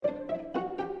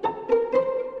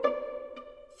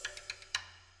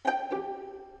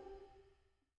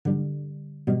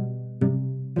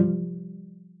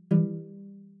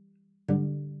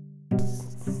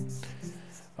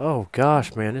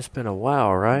gosh, man, it's been a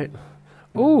while, right?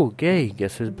 Ooh, gay,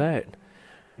 guess who's back?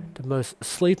 The most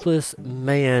sleepless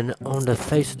man on the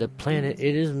face of the planet.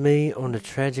 It is me on the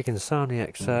tragic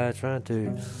insomniac side, trying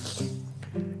to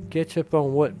catch up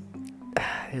on what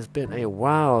has been a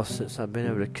while since I've been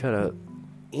able to cut up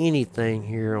anything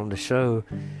here on the show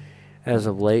as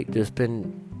of late. Just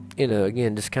been,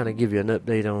 again, just kind of give you an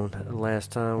update on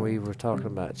last time we were talking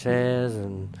about Chaz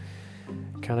and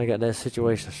kind of got that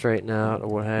situation straightened out or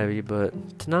what have you.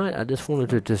 But tonight I just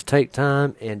wanted to just take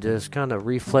time and just kind of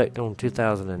reflect on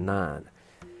 2009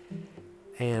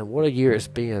 and what a year it's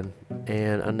been.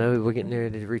 And I know we're getting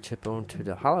ready to reach up onto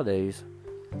the holidays,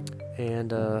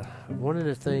 and one of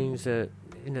the things that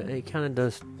it kind of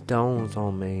does dawns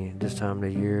on me this time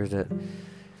of the year that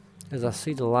as I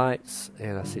see the lights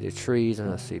and I see the trees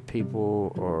and I see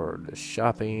people or the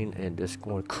shopping and just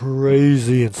going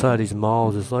crazy inside these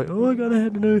malls, it's like, oh, I gotta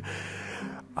have the new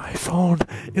iPhone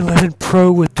 11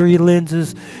 Pro with 3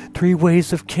 lenses, 3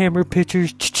 waves of camera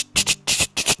pictures.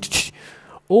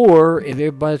 Or if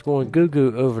everybody's going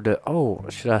goo-goo over the,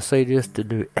 should I say this, the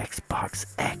new Xbox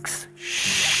X.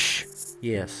 Shh.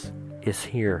 Yes, it's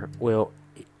here. Well,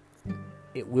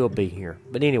 it will be here.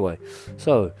 But anyway,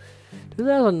 so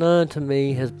 2009 to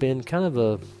me has been kind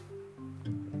of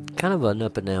an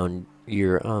up and down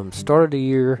year. Started the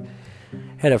year,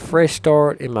 had a fresh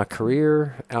start in my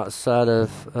career outside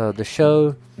of the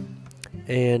show,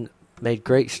 and made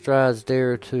great strides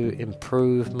there to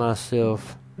improve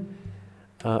myself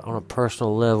on a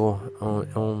personal level.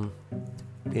 On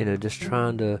just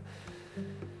trying to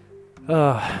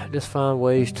just find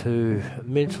ways to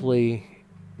mentally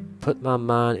put my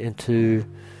mind into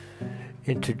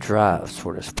drive,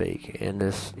 so to speak. And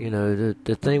this,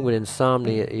 the thing with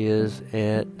insomnia is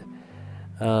that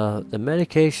the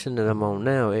medication that I'm on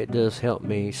now, it does help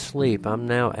me sleep. I'm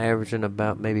now averaging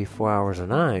about maybe 4 hours a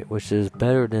night, which is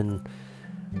better than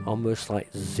almost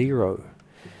like 0.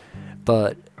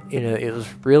 But it was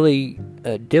really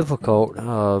difficult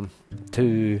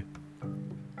to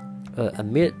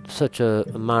admit such a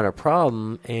minor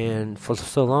problem, and for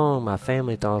so long my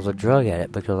family thought I was a drug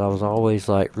addict because I was always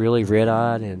like really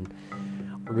red-eyed and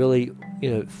really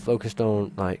focused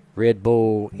on like Red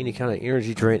Bull, any kind of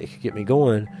energy drink that could get me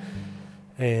going,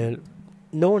 and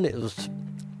knowing it was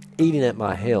eating at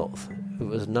my health, it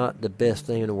was not the best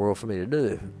thing in the world for me to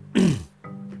do.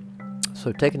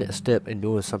 So taking that step and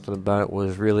doing something about it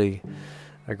was really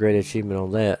a great achievement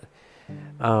on that.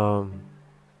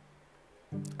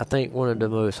 I think one of the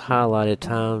most highlighted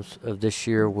times of this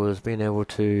year was being able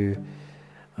to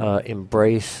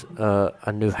embrace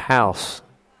a new house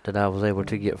that I was able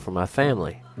to get for my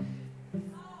family.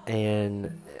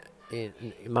 And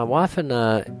my wife and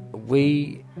I,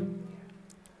 we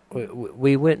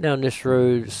went down this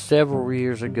road several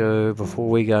years ago before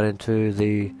we got into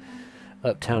the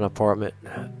uptown apartment,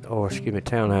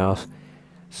 townhouse.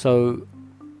 So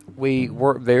we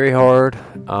worked very hard.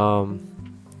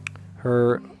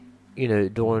 Her,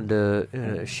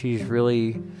 she's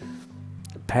really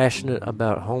passionate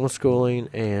about homeschooling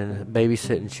and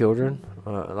babysitting children,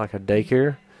 like a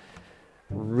daycare.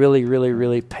 Really, really,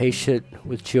 really patient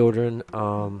with children.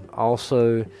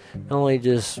 Also, not only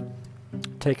just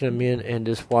taking them in and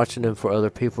just watching them for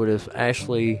other people, just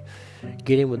actually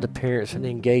getting with the parents and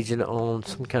engaging on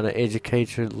some kind of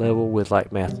education level with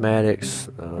like mathematics,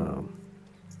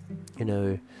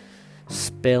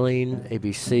 spelling,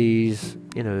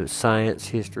 ABCs, science,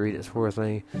 history, that sort of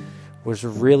thing, was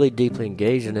really deeply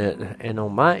engaged in it. And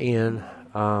on my end,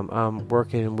 I'm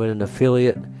working with an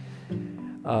affiliate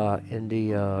in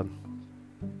the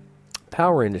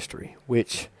power industry,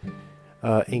 which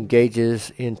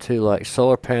engages into like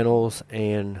solar panels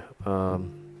and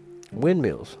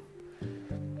windmills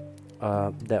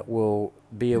that will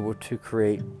be able to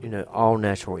create, all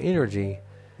natural energy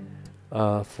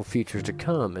for futures to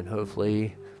come. And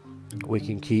hopefully we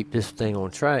can keep this thing on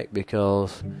track,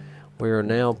 because we are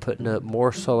now putting up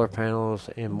more solar panels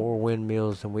and more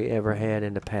windmills than we ever had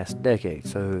in the past decade.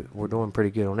 So we're doing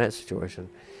pretty good on that situation.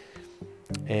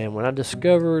 And when I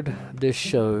discovered this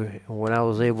show and when I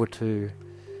was able to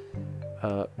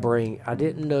I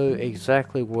didn't know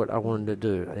exactly what I wanted to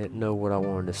do. I didn't know what I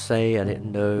wanted to say. I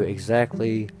didn't know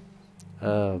exactly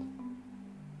how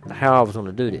I was going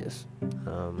to do this.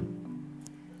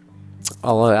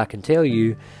 Although I can tell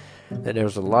you that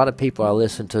there's a lot of people I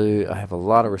listen to, I have a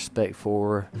lot of respect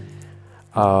for,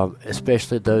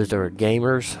 especially those that are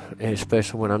gamers, and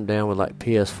especially when I'm down with like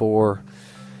PS4.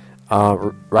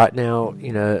 Right now,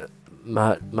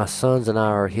 my sons and I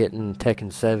are hitting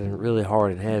Tekken 7 really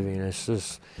hard and heavy, and it's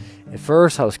just, at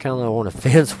first I was kind of on the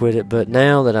fence with it, but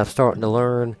now that I'm starting to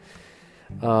learn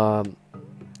um,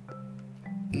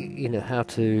 how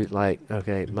to, like,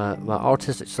 okay, my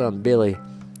autistic son Billy,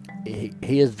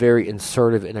 he is very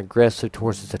assertive and aggressive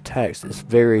towards his attacks. It's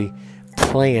very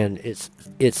planned. It's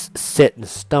set in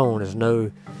stone. There's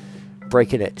no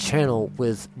breaking that channel.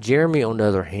 With Jeremy, on the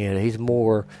other hand, he's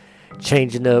more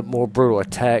changing up, more brutal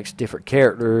attacks, different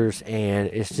characters, and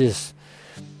it's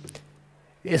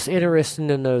interesting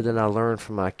to know that I learned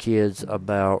from my kids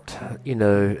about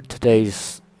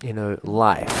today's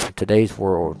life, today's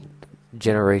world,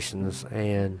 generations,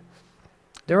 and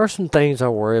there are some things I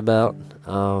worry about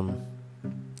on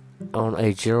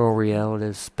a general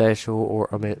reality special, or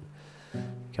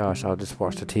gosh, I just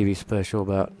watched a TV special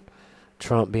about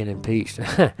Trump being impeached.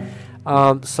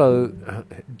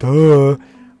 Duh.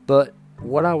 But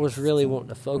what I was really wanting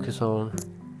to focus on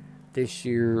this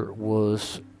year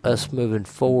was us moving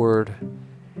forward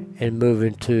and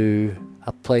moving to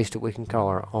a place that we can call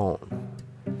our own.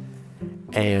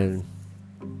 And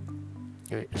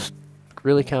it's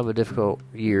really kind of a difficult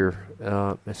year,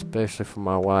 especially for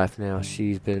my wife now.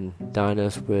 She's been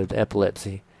diagnosed with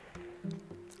epilepsy.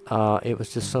 It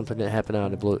was just something that happened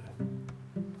out of the blue.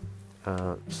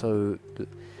 So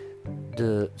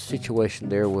the situation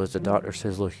there was the doctor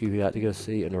says, look, you got to go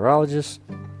see a neurologist.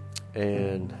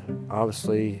 And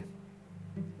obviously,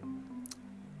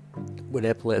 with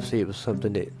epilepsy, it was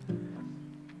something that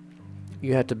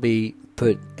you had to be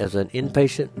put as an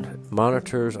inpatient.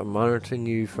 Monitors are monitoring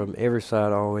you from every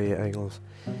side, all the way angles.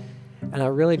 And I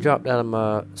really dropped out of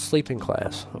my sleeping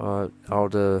class. All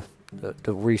the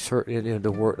research,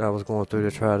 the work that I was going through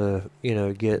to try to,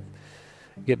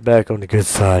 get back on the good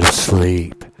side of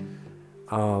sleep.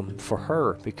 For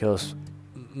her, because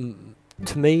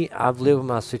to me, I've lived with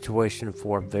my situation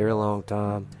for a very long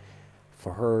time.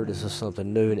 For her, this is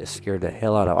something new, and it scared the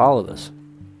hell out of all of us.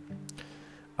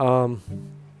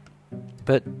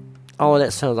 But all of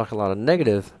that sounds like a lot of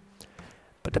negative.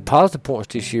 But the positive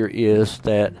points this year is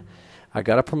that I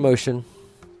got a promotion,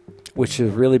 which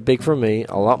is really big for me.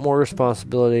 A lot more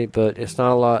responsibility, but it's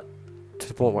not a lot to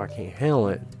the point where I can't handle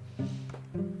it.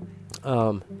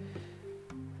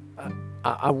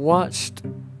 I watched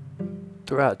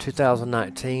throughout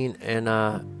 2019, and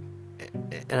I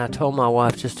told my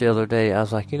wife just the other day, I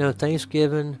was like,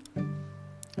 Thanksgiving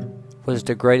was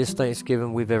the greatest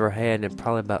Thanksgiving we've ever had in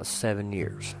probably about 7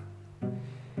 years.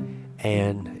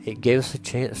 And it gave us a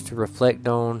chance to reflect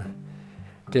on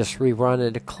just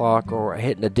rerunning the clock or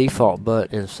hitting the default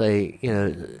button and say,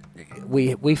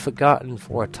 we've forgotten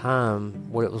for a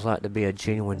time what it was like to be a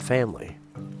genuine family.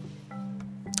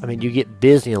 I mean, you get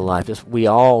busy in life. We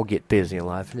all get busy in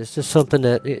life. And it's just something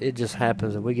that it just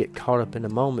happens. And we get caught up in the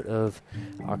moment of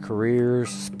our careers,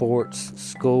 sports,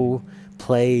 school,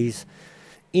 plays,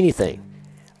 anything.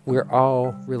 We're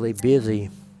all really busy.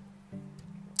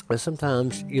 But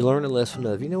sometimes you learn a lesson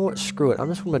of, screw it. I'm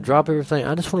just going to drop everything.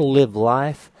 I just want to live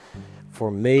life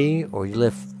for me. Or you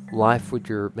live life with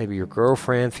maybe your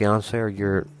girlfriend, fiance, or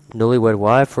your newlywed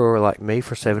wife. Or like me,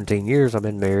 for 17 years I've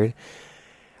been married.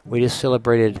 We just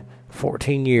celebrated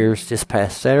 14 years this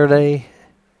past Saturday.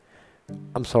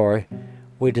 I'm sorry.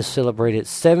 We just celebrated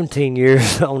 17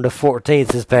 years on the 14th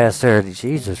this past Saturday.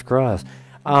 Jesus Christ.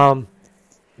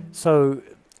 So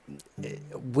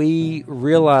we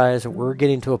realize that we're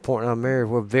getting to a point in our marriage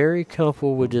where we're very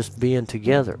comfortable with just being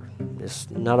together. It's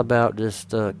not about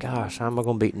just, how am I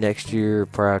going to be next year,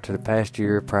 prior to the past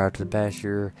year,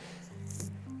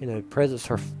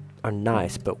 Presents are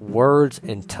nice, but words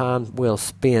and time well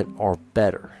spent are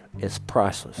better. It's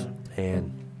priceless,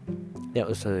 and that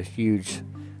was a huge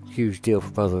deal for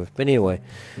both of us. But anyway,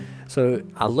 so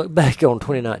I look back on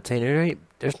 2019, and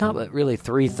there's not but really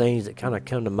three things that kind of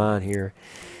come to mind here.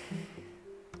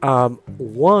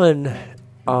 One,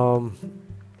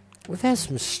 we've had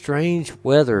some strange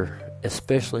weather,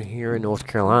 especially here in North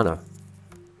Carolina,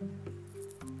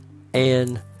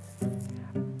 and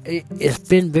it's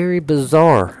been very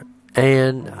bizarre.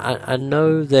 And I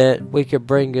know that we could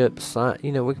bring up the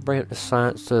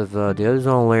science of the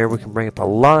ozone layer. We can bring up a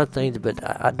lot of things, but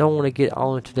I don't want to get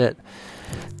all into that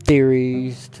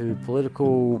theories to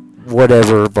political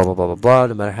whatever, blah, blah, blah, blah, blah,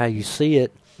 no matter how you see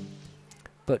it.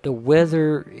 But the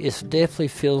weather, it definitely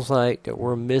feels like that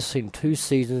we're missing 2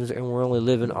 seasons and we're only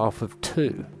living off of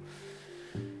 2.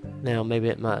 Now, maybe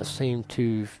it might seem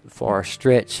too far a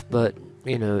stretch, but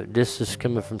this is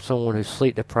coming from someone who's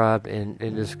sleep deprived and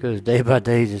just goes day by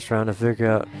day just trying to figure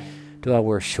out, do I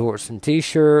wear shorts and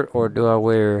t-shirt, or do I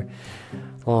wear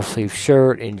long sleeve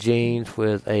shirt and jeans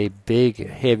with a big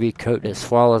heavy coat that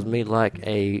swallows me like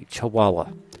a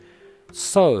chihuahua?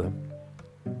 So,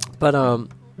 but I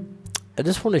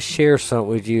just want to share something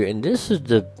with you, and this is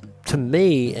the to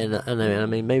me, and I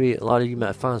mean, maybe a lot of you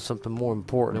might find something more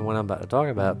important than what I'm about to talk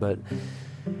about, but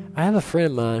I have a friend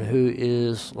of mine who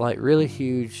is like really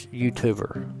huge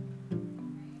YouTuber,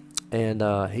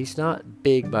 and he's not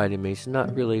big by any means. He's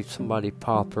not really somebody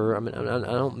popular. I mean, I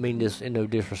don't mean this in no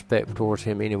disrespect towards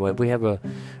him anyway. We have a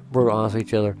brutal honest with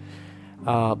each other,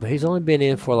 but he's only been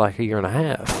in for like a year and a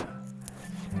half,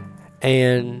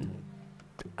 and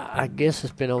I guess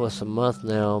it's been almost a month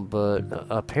now, but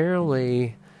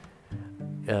apparently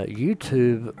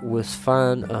YouTube was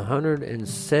fined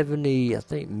 $170, I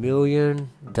think, $1 million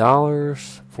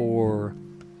for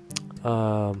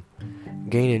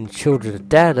gaining children's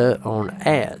data on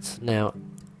ads. Now,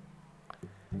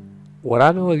 what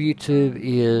I know of YouTube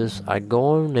is I go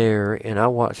on there and I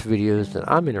watch videos that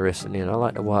I'm interested in. I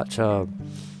like to watch a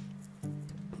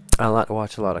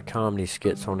lot of comedy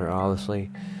skits on there,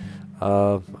 obviously.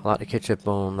 I like to catch up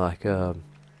on like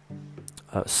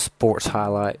sports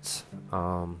highlights,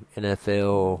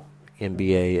 NFL,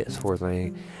 NBA, that sort of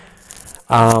thing.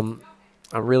 I'm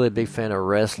really a big fan of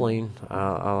wrestling.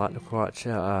 I like to watch,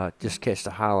 just catch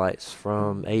the highlights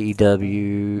from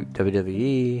AEW,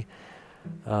 WWE,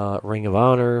 Ring of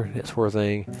Honor, that sort of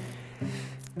thing.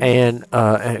 And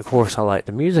of course, I like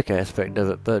the music aspect of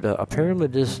it. But apparently,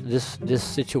 this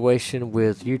situation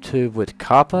with YouTube with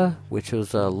COPPA, which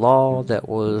was a law that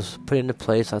was put into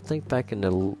place, I think, back in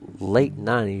the late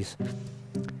 '90s,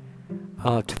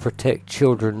 to protect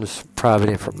children's private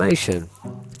information,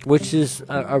 which is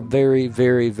a very,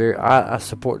 very, very. I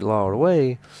support the law all the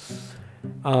way.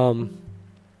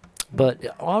 But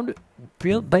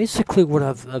basically, what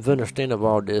I've understand of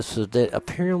all this is that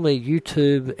apparently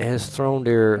YouTube has thrown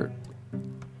their,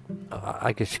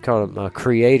 I guess you call them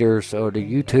creators or the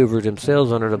YouTubers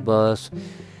themselves under the bus.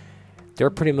 They're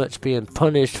pretty much being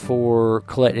punished for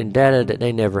collecting data that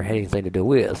they never had anything to do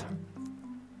with.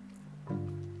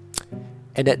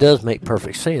 And that does make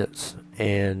perfect sense.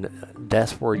 And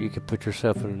that's where you can put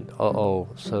yourself in,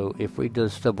 so if we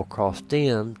just double cross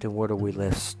them, then what are we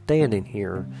left standing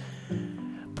here?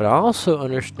 But I also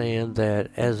understand that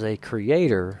as a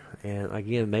creator, and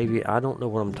again, maybe I don't know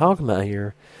what I'm talking about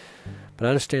here, but I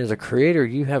understand as a creator,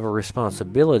 you have a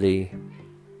responsibility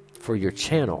for your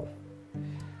channel.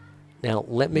 Now,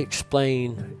 let me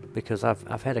explain, because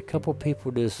I've had a couple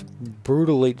people just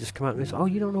brutally just come out and say, oh,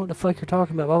 you don't know what the fuck you're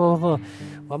talking about, blah, blah, blah.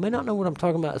 Well, I may not know what I'm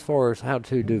talking about as far as how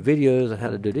to do videos and how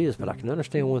to do this, but I can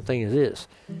understand one thing is this.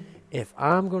 If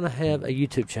I'm going to have a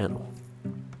YouTube channel,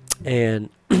 and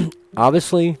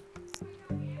obviously,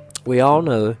 we all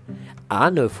know,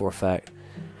 I know for a fact,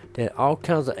 that all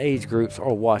kinds of age groups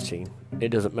are watching. It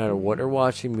doesn't matter what they're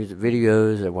watching, music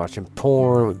videos, they're watching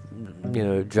porn,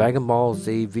 Dragon Ball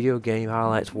Z, video game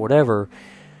highlights, whatever.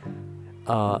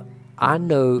 I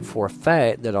know for a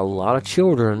fact that a lot of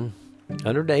children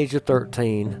under the age of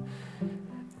 13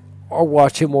 are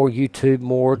watching more YouTube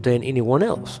more than anyone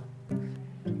else.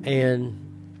 And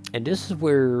this is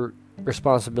where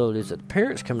responsibilities that the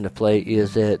parents come into play,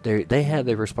 is that they have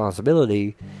the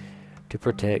responsibility to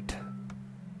protect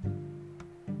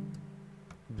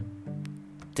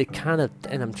the kind of,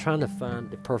 and I'm trying to find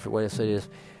the perfect way to say this.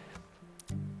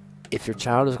 If your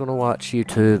child is going to watch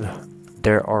YouTube,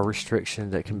 there are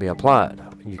restrictions that can be applied.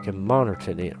 You can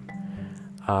monitor them.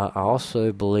 I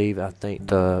also believe, I think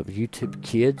the YouTube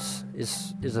Kids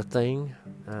is a thing.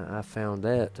 I found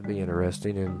that to be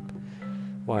interesting,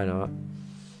 and why not?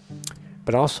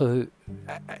 But also,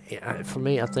 for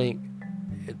me, I think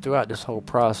throughout this whole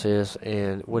process,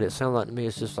 and what it sounds like to me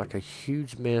is just like a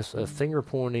huge mess of finger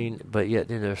pointing, but yet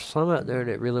then there's some out there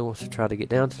that really wants to try to get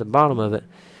down to the bottom of it.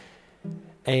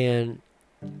 And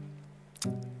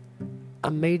I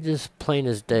made this plain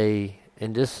as day,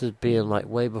 and this is being like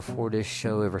way before this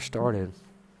show ever started,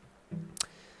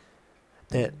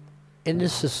 that in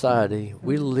this society,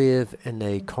 we live in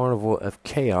a carnival of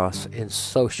chaos and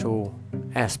social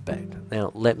aspect.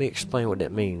 Now, let me explain what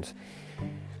that means.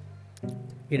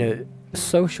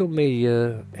 Social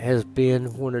media has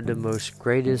been one of the most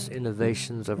greatest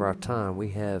innovations of our time. We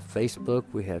have Facebook,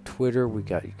 we have Twitter, we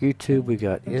got YouTube, we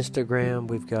got Instagram,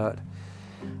 we've got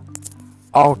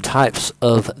all types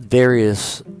of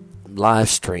various live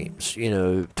streams,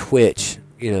 Twitch,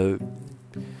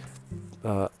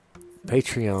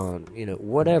 Patreon,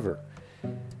 whatever.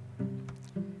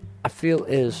 I feel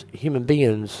as human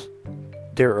beings,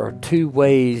 there are two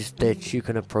ways that you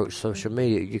can approach social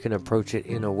media. You can approach it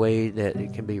in a way that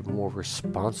it can be more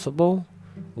responsible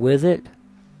with it,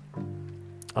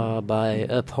 by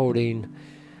upholding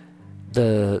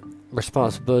the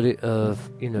responsibility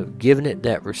of, giving it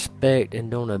that respect,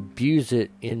 and don't abuse it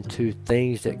into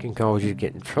things that can cause you to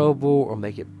get in trouble or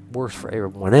make it worse for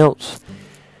everyone else.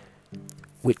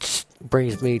 which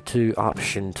brings me to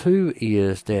option 2,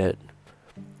 is that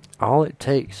all it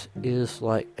takes is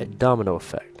like a domino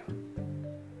effect.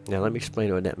 Now let me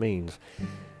explain what that means.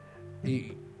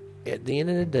 At the end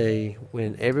of the day,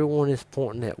 when everyone is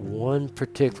pointing at one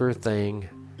particular thing,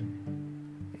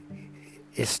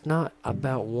 it's not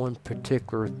about one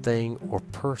particular thing or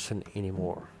person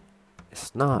anymore.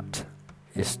 It's not.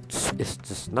 It's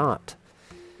just not.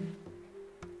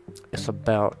 It's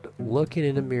about looking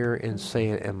in the mirror and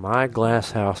saying, am I a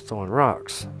glass house throwing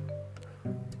rocks?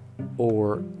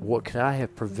 Or what could I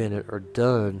have prevented or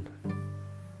done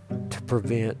to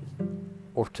prevent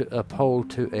or to uphold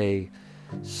to a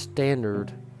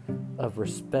standard of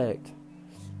respect,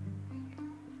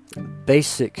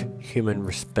 basic human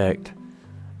respect,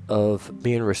 of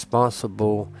being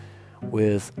responsible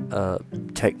with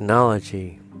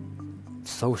technology,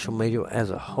 social media as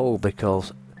a whole,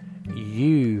 because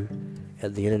you,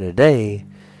 at the end of the day,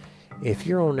 if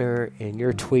you're on there and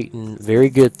you're tweeting very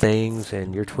good things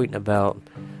and you're tweeting about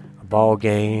a ball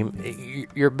game,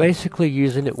 you're basically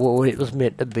using it, what it was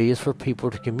meant to be, is for people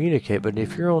to communicate. But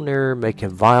if you're on there making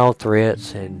vile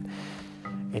threats and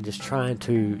just trying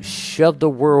to shove the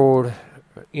world,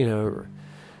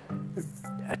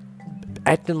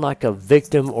 acting like a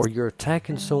victim, or you're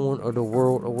attacking someone or the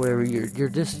world or whatever, you're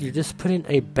just putting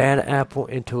a bad apple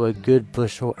into a good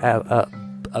bushel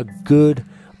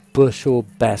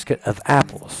basket of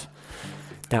apples.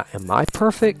 Now, am I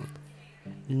perfect?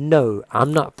 No,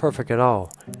 I'm not perfect at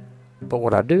all. But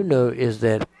what I do know is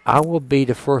that I will be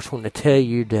the first one to tell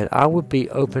you that I would be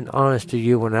open, honest to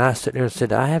you when I sit there and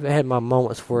said I haven't had my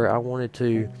moments where I wanted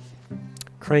to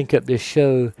crank up this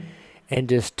show and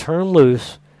just turn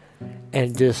loose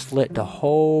and just let the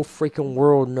whole freaking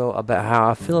world know about how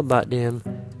I feel about them.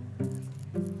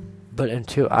 But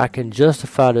until I can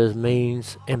justify those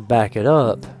means and back it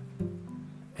up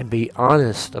and be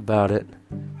honest about it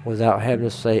without having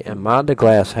to say, am I the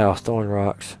glass house throwing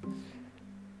rocks?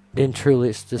 Then truly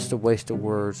it's just a waste of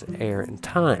words, air, and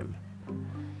time.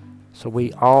 So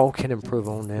we all can improve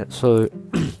on that. So,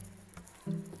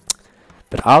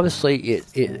 but obviously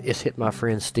it's hit my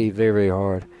friend Steve very, very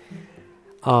hard.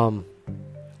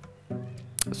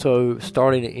 So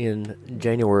starting in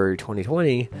January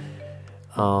 2020,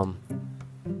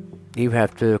 you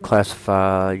have to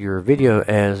classify your video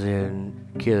as in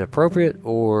kid appropriate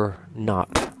or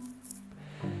not.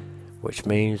 Which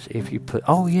means if you put,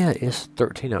 oh yeah, it's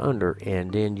 13 or under,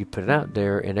 and then you put it out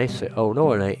there and they say, oh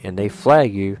no it ain't, and they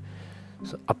flag you,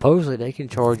 so supposedly they can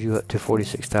charge you up to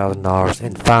 $46,000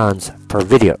 in fines per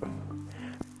video.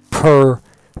 Per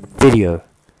video.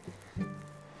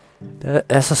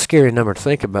 That's a scary number to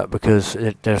think about, because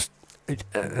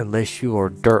unless you are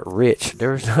dirt rich,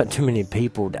 there's not too many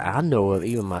people that I know of,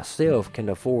 even myself, can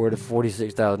afford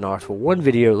 $46,000 for one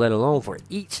video, let alone for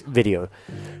each video.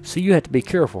 So you have to be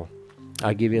careful.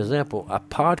 I'll give you an example. A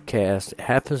podcast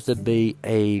happens to be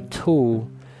a tool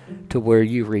to where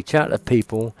you reach out to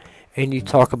people and you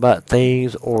talk about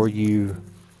things, or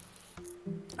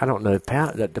I don't know,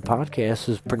 that the podcast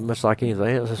is pretty much like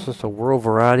anything else. It's just a world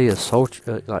variety of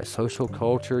social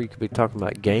culture. You could be talking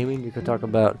about gaming. You could talk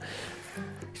about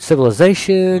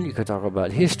civilization. You could talk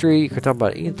about history. You could talk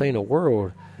about anything in the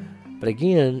world. But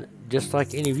again, just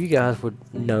like any of you guys would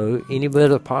know, any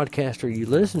other podcaster you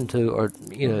listen to, or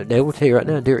they will tell you right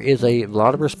now, there is a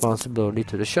lot of responsibility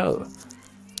to the show,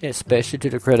 especially to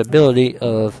the credibility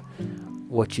of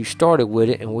what you started with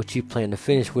it and what you plan to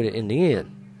finish with it in the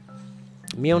end.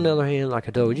 Me, on the other hand, like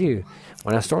I told you,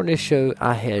 when I started this show,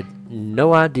 I had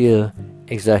no idea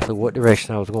exactly what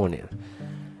direction I was going in.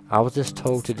 I was just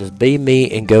told to just be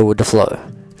me and go with the flow.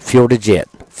 Fuel the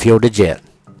jet.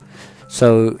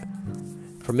 So,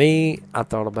 for me, I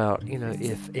thought about,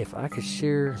 if I could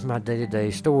share my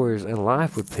day-to-day stories and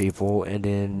life with people and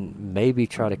then maybe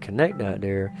try to connect out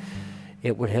there,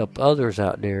 it would help others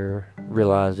out there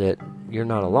realize that you're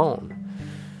not alone.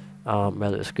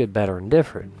 Whether it's good, bad, or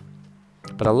indifferent.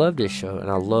 But I love this show, and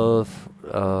I love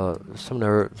some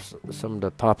of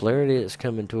the popularity that's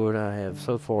coming to it. I have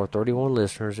so far 31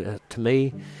 listeners. To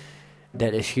me,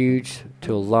 that is huge.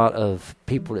 To a lot of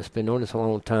people that's been doing this a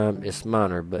long time, it's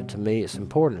minor, but to me, it's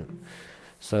important.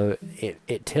 So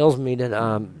it tells me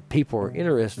that people are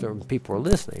interested and people are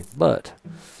listening. But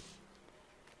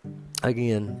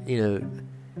again,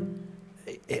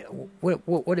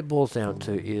 what it boils down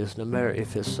to is, no matter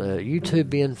if it's YouTube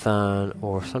being fine,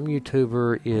 or some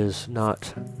YouTuber is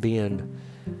not being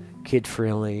kid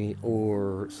friendly,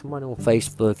 or somebody on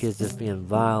Facebook is just being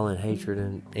vile and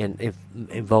hatred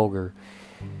and vulgar,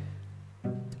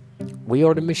 we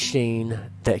are the machine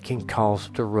that can cause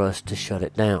the rust to shut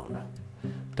it down.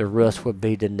 The rust would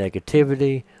be the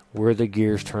negativity. We're the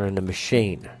gears turning the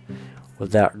machine.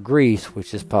 Without grease,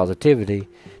 which is positivity,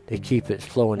 to keep it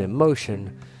flowing in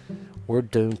motion, we're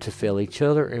doomed to fail each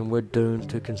other, and we're doomed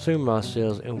to consume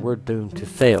ourselves, and we're doomed to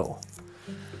fail.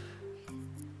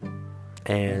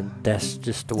 And that's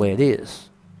just the way it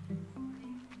is.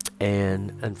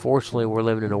 And unfortunately, we're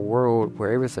living in a world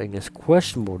where everything is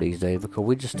questionable these days because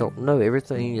we just don't know.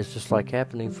 Everything is just like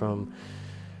happening from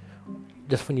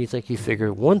just when you think you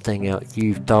figured one thing out,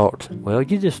 you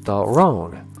just thought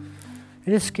wrong.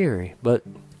 And it's scary, but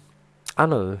I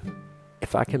know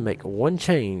if I can make one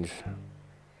change,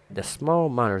 the small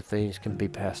minor things can be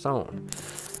passed on.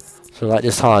 So like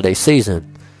this holiday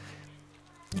season,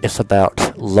 it's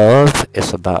about love,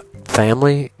 it's about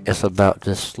family, it's about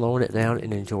just slowing it down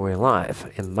and enjoying life,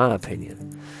 in my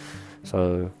opinion.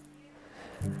 So,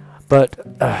 but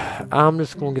I'm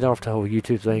just going to get off the whole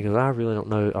YouTube thing because I really don't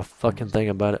know a fucking thing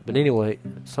about it. But anyway,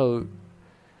 so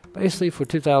basically for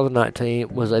 2019,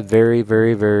 it was a very,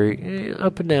 very, very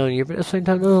up and down year. But at the same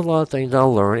time, there was a lot of things I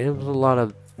learned. It was a lot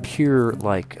of pure,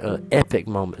 epic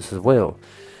moments as well.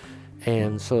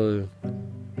 And so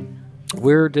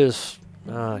we're just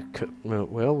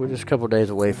we're just a couple of days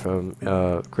away from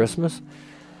Christmas,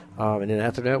 and then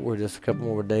after that we're just a couple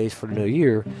more days for the new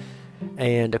year.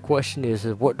 And the question is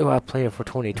what do I plan for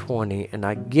 2020? And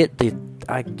I get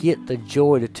the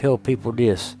joy to tell people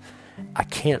this: I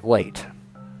can't wait,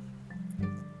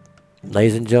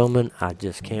 ladies and gentlemen. I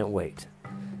just can't wait.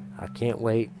 I can't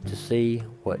wait to see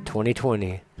what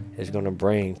 2020 is going to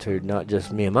bring to not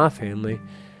just me and my family,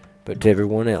 but to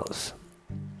everyone else.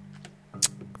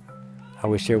 I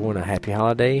wish everyone a happy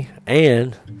holiday,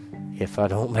 and if I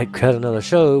don't cut another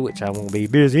show, which I won't be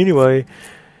busy anyway,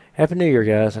 Happy New Year,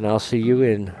 guys, and I'll see you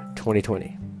in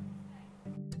 2020.